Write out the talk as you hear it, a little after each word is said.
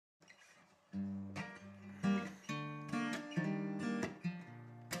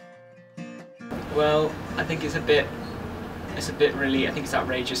Well, I think it's a bit really. I think it's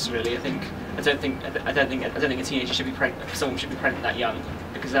outrageous, really. I don't think a teenager should be pregnant. Someone should be pregnant that young,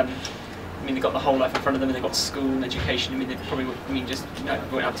 because I mean, they've got the whole life in front of them, and they've got school and education. I mean, they probably just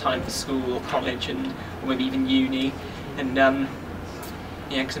won't have time for school or college, or maybe even uni, and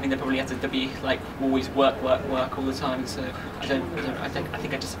yeah, because I mean, they probably have to be like always work all the time. So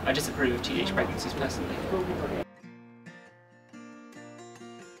I disapprove of teenage pregnancies personally.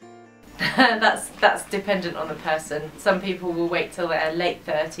 That's dependent on the person. Some people will wait till their late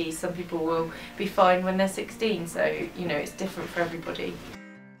 30s, some people will be fine when they're 16, so you know, it's different for everybody.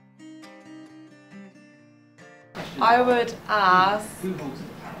 I would ask,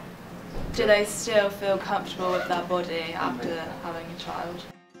 do they still feel comfortable with their body after having a child?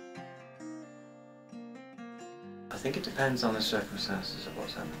 I think it depends on the circumstances of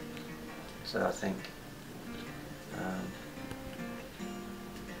what's happened. So I think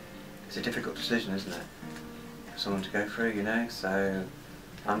it's a difficult decision, isn't it, for someone to go through, you know. So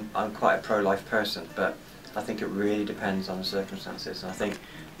I'm quite a pro-life person, but I think it really depends on the circumstances. And I think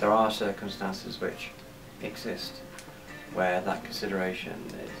there are circumstances which exist where that consideration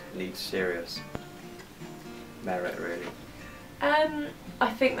needs serious merit, really. I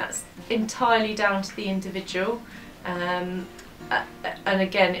think that's entirely down to the individual, and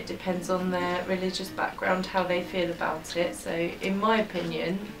again, it depends on their religious background, how they feel about it. So in my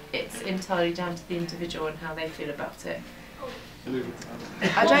opinion, it's entirely down to the individual and how they feel about it.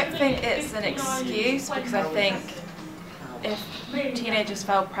 I don't think it's an excuse, because I think if teenagers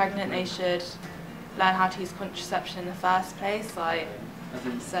fell pregnant, they should learn how to use contraception in the first place. So I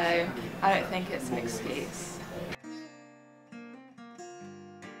don't think it's an excuse.